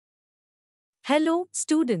Hello,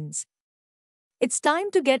 students. It's time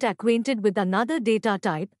to get acquainted with another data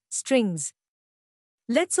type, strings.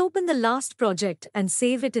 Let's open the last project and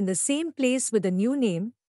save it in the same place with a new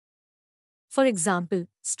name. For example,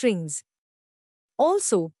 strings.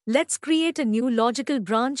 Also, let's create a new logical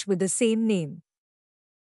branch with the same name.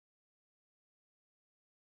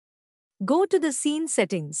 Go to the scene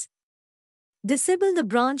settings. Disable the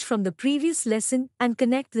branch from the previous lesson and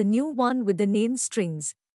connect the new one with the name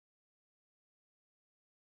strings.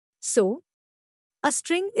 So, a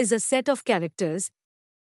string is a set of characters,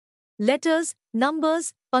 letters,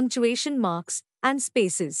 numbers, punctuation marks, and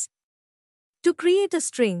spaces. To create a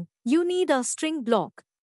string, you need a string block.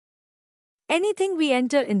 Anything we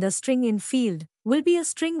enter in the string in field will be a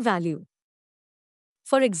string value.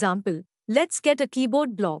 For example, let's get a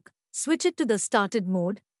keyboard block, switch it to the started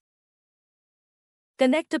mode,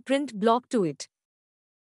 connect a print block to it,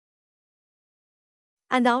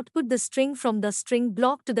 and output the string from the string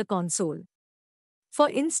block to the console. For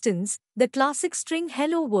instance, the classic string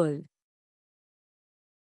Hello World.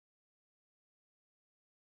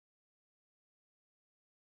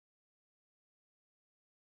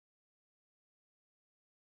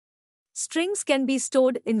 Strings can be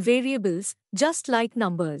stored in variables, just like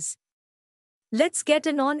numbers. Let's get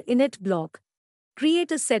an onInit block.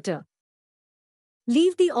 Create a setter.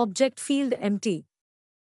 Leave the object field empty.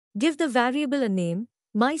 Give the variable a name,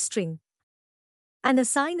 myString, and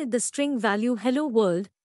assign it the string value Hello World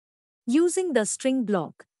using the string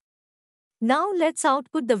block. Now let's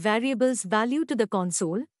output the variable's value to the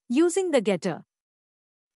console using the getter.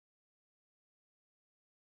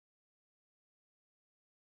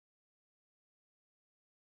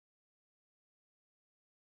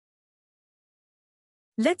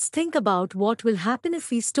 Let's think about what will happen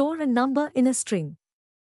if we store a number in a string.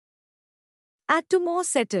 Add two more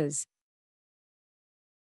setters.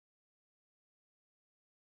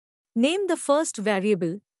 Name the first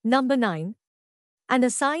variable, number 9, and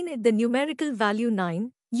assign it the numerical value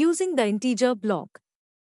 9 using the integer block.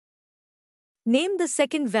 Name the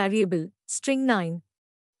second variable, string 9,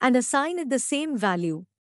 and assign it the same value,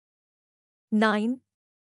 9,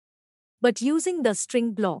 but using the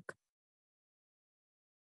string block.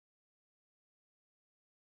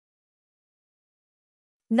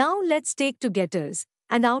 Now let's take two getters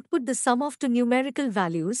and output the sum of two numerical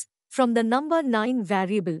values from the number 9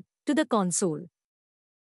 variable to the console.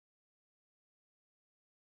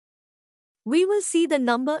 We will see the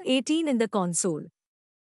number 18 in the console.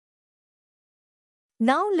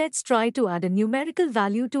 Now let's try to add a numerical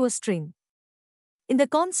value to a string. In the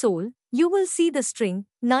console, you will see the string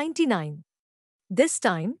 99. This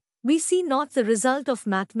time, we see not the result of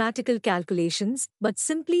mathematical calculations but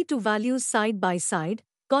simply two values side by side,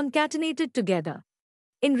 concatenated together.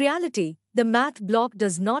 In reality, the math block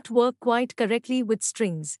does not work quite correctly with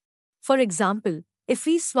strings. For example, if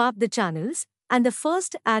we swap the channels, and the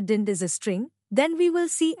first addend is a string, then we will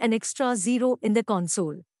see an extra 0 in the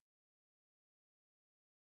console.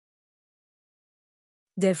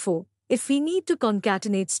 Therefore, if we need to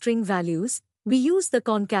concatenate string values, we use the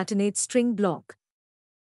concatenate string block.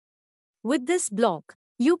 With this block,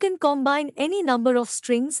 you can combine any number of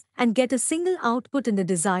strings and get a single output in the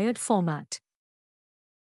desired format.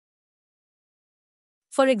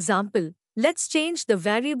 For example, let's change the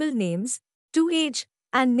variable names to age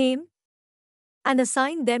and name and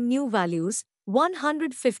assign them new values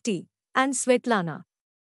 150 and Svetlana.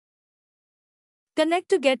 Connect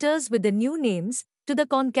two getters with the new names to the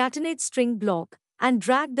concatenate string block and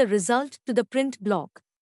drag the result to the print block.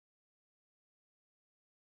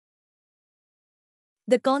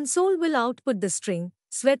 The console will output the string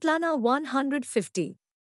Svetlana 150.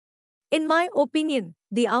 In my opinion,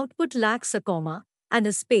 the output lacks a comma and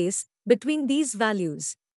a space between these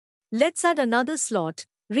values. Let's add another slot,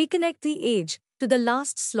 reconnect the age to the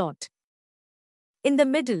last slot. In the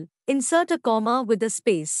middle, insert a comma with a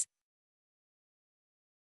space.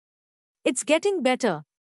 It's getting better,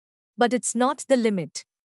 but it's not the limit.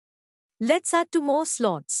 Let's add two more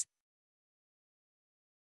slots.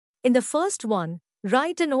 In the first one,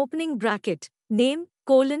 write an opening bracket, name,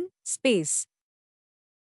 space.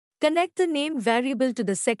 Connect the name variable to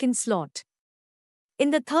the second slot. In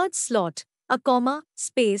the third slot, a comma,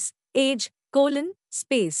 space, age,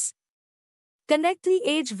 space. Connect the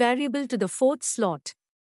age variable to the fourth slot.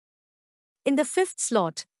 In the fifth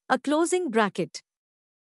slot, a closing bracket.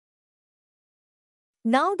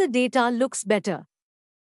 Now the data looks better.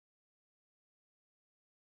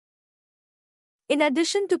 In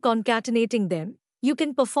addition to concatenating them, you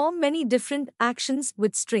can perform many different actions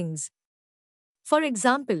with strings. For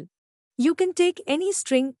example, you can take any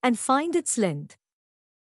string and find its length.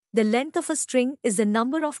 The length of a string is the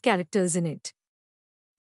number of characters in it.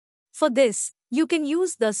 For this, you can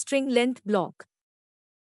use the string length block.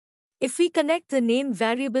 If we connect the name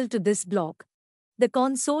variable to this block, the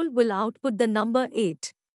console will output the number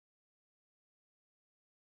 8.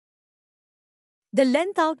 The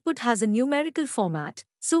length output has a numerical format,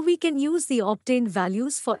 so we can use the obtained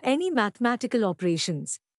values for any mathematical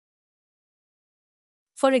operations.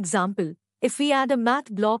 For example, if we add a math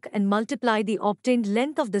block and multiply the obtained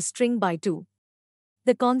length of the string by 2,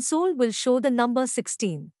 the console will show the number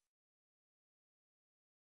 16.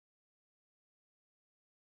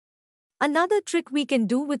 Another trick we can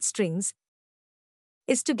do with strings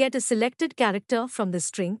is to get a selected character from the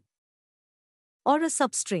string or a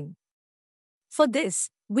substring. For this,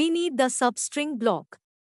 we need the substring block.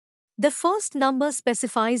 The first number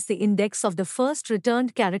specifies the index of the first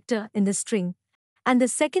returned character in the string, and the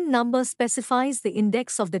second number specifies the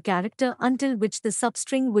index of the character until which the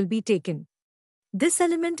substring will be taken. This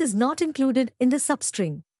element is not included in the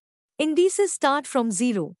substring. Indices start from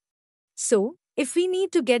 0. So, if we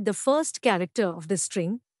need to get the first character of the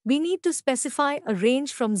string, we need to specify a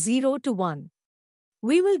range from 0 to 1.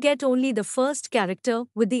 We will get only the first character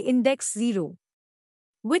with the index 0,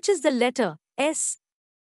 which is the letter S.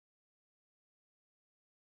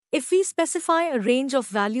 If we specify a range of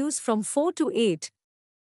values from 4 to 8,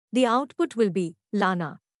 the output will be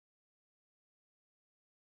Lana.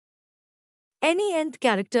 Any nth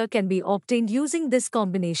character can be obtained using this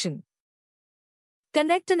combination.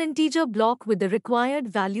 Connect an integer block with the required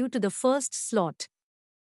value to the first slot.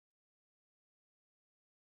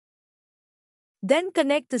 Then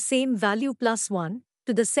connect the same value plus 1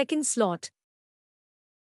 to the second slot.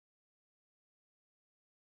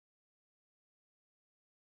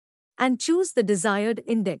 And choose the desired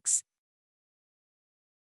index.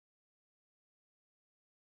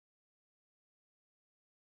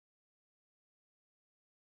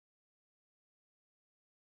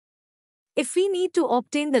 If we need to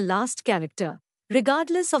obtain the last character,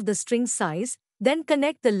 regardless of the string size, then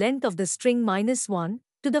connect the length of the string -1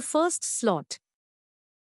 to the first slot.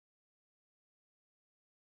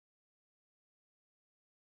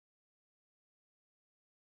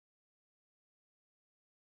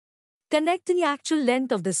 Connect the actual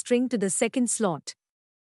length of the string to the second slot.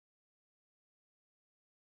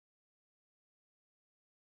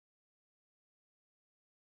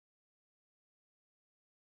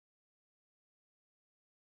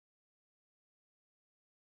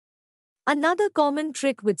 Another common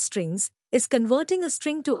trick with strings is converting a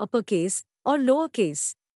string to uppercase or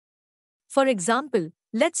lowercase. For example,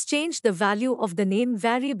 let's change the value of the name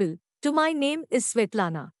variable to "my name is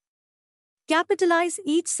Svetlana." Capitalize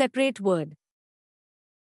each separate word.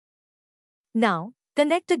 Now,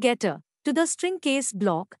 connect a getter to the string case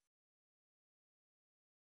block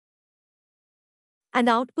and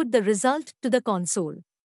output the result to the console.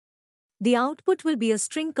 The output will be a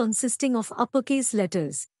string consisting of uppercase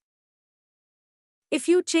letters. If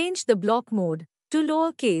you change the block mode to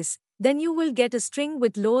lowercase, then you will get a string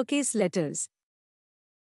with lowercase letters.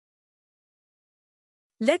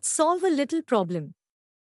 Let's solve a little problem.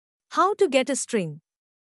 How to get a string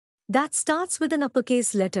that starts with an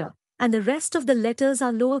uppercase letter and the rest of the letters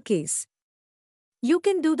are lowercase? You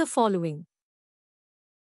can do the following.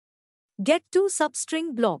 Get 2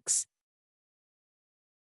 substring blocks.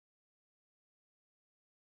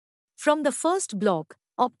 From the first block,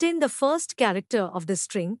 obtain the first character of the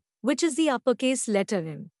string, which is the uppercase letter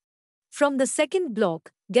M. From the second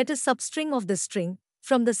block, get a substring of the string,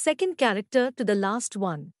 from the second character to the last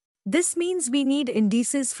one. This means we need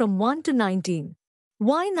indices from 1 to 19.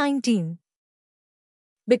 Why 19?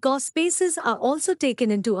 Because spaces are also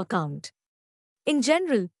taken into account. In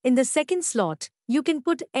general, in the second slot, you can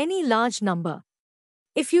put any large number.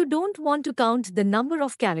 If you don't want to count the number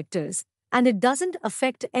of characters, and it doesn't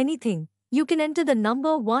affect anything, you can enter the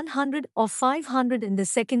number 100 or 500 in the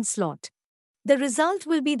second slot. The result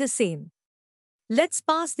will be the same. Let's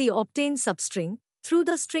pass the obtained substring through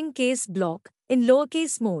the string case block in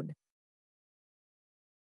lowercase mode.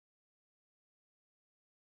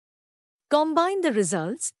 Combine the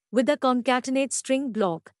results with the concatenate string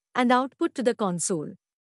block and output to the console.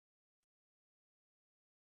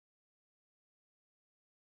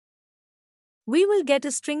 We will get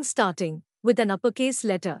a string starting with an uppercase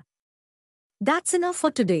letter. That's enough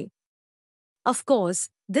for today. Of course,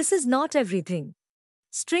 this is not everything.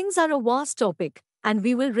 Strings are a vast topic, and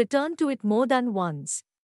we will return to it more than once.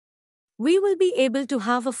 We will be able to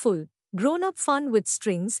have a full, grown-up fun with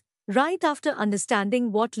strings right after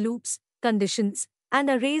understanding what loops, conditions, and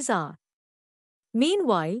arrays are.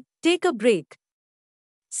 Meanwhile, take a break.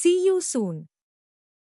 See you soon.